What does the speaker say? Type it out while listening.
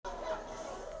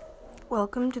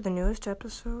Welcome to the newest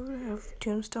episode of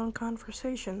Tombstone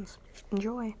Conversations.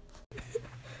 Enjoy.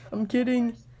 I'm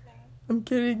kidding. I'm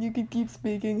kidding. You can keep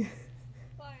speaking.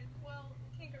 Fine. Well,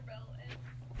 Tinkerbell, and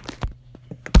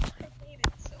I hate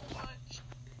it so much.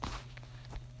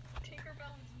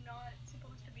 Tinkerbell is not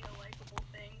supposed to be a likable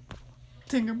thing.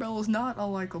 Tinkerbell is not a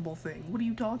likable thing. What are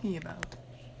you talking about?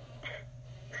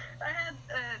 I had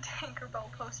a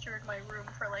Tinkerbell poster in my room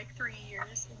for like 3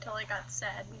 years until I got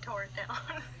sad and tore it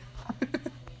down.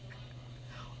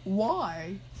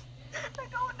 Why? I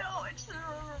don't know. I just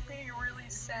remember being really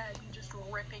sad and just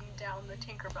ripping down the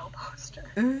Tinkerbell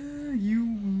poster. You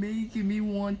making me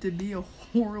want to be a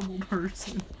horrible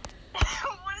person. What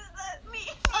does that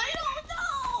mean? I don't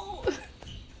know!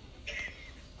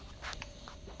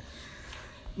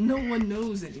 No one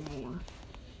knows anymore.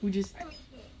 We just... I mean,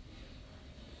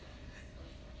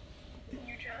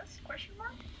 you just? Question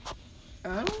mark?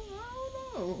 I don't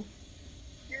know.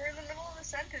 You're in the middle of a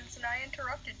sentence and I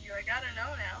interrupted you. I gotta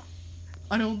know now.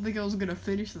 I don't think I was gonna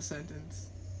finish the sentence.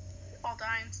 I'll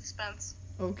die in suspense.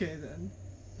 Okay then.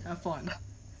 Have fun.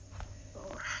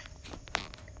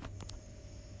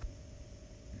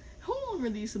 How long are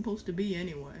these supposed to be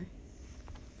anyway?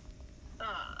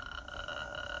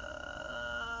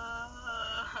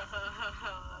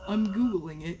 I'm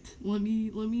Googling it. Let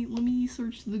me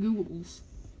search the Googles.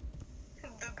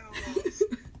 The Googles.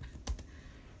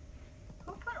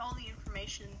 Who put all the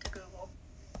information into Google?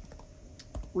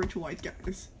 Rich white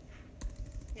guys.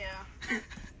 Yeah.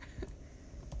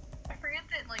 I forget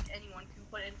that, like, anyone can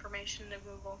put information into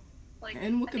Google. Like,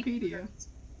 And I think Wikipedia.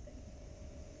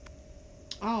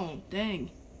 Oh,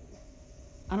 dang.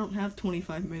 I don't have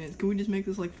 25 minutes. Can we just make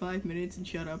this like 5 minutes and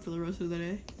shut up for the rest of the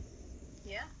day?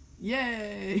 Yeah.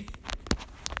 Yay!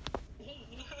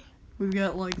 We've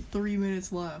got like 3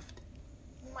 minutes left.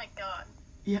 Oh my god.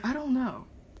 Yeah, I don't know.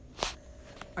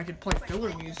 I could play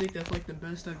filler music. That's like the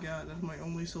best I've got. That's my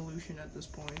only solution at this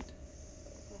point.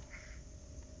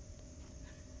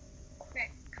 Okay,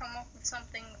 come up with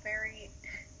something very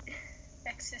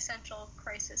existential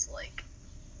crisis-like.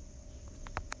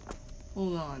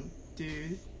 Hold on,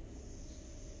 dude.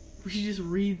 We should just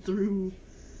read through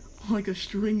like a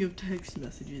string of text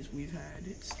messages we've had.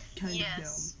 It's kind of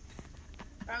Yes.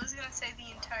 I was gonna say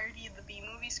the entirety of the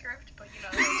B-movie script, but you know,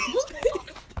 dumb.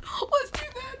 Let's do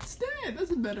that instead.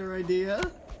 That's a better idea.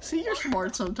 See, you're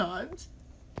smart sometimes.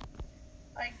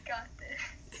 I got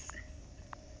this.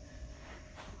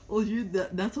 Well,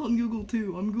 that's on Google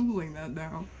too. I'm Googling that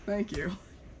now. Thank you.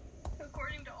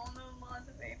 According to all known laws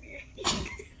of aviation,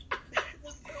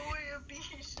 there's no way a bee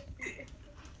should be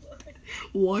able to fly.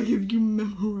 Why have you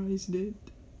memorized it?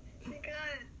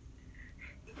 Because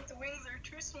its wings are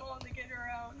too small to get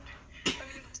around. I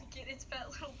mean, to get its fat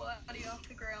little body off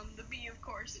the ground. The bee, of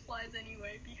course, flies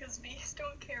anyway, because bees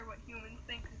don't care what humans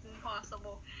think is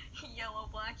impossible. Yellow,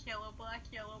 black, yellow, black,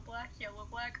 yellow, black, yellow,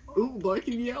 black. Ooh, black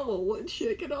and yellow. Let's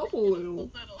shake it up a little.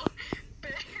 Little.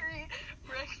 Barry,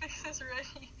 breakfast is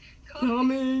ready.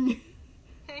 Coming.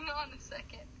 Hang on a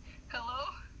second. Hello?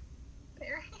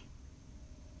 Barry?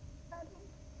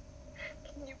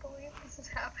 Can you believe this is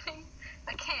happening?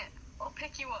 I can't. I'll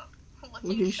pick you up.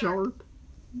 Looking sharp.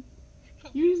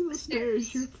 Use the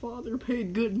stairs. Your father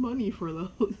paid good money for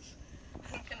those.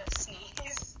 I'm gonna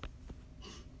sneeze.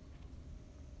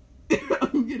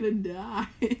 I'm gonna die.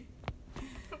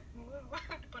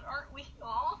 But aren't we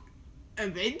all?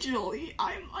 Eventually.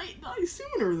 I might die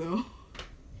sooner, though.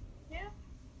 Yeah.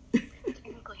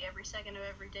 Technically, every second of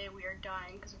every day we are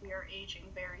dying because we are aging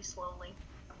very slowly.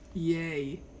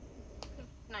 Yay.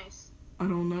 Nice. I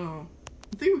don't know.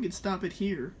 I think we could stop it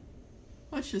here.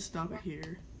 Let's just stop it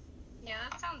here. Yeah,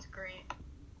 that sounds great.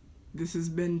 This has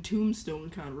been Tombstone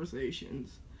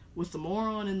Conversations with the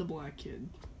moron and the black kid.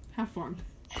 Have fun.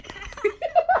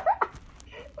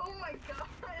 Oh my god.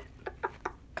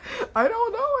 I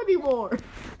don't know anymore.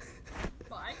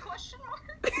 Why? Question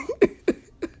mark?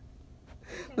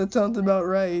 That sounds about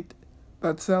right.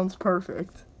 That sounds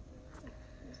perfect.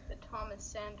 It's the Thomas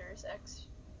Sanders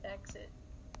exit.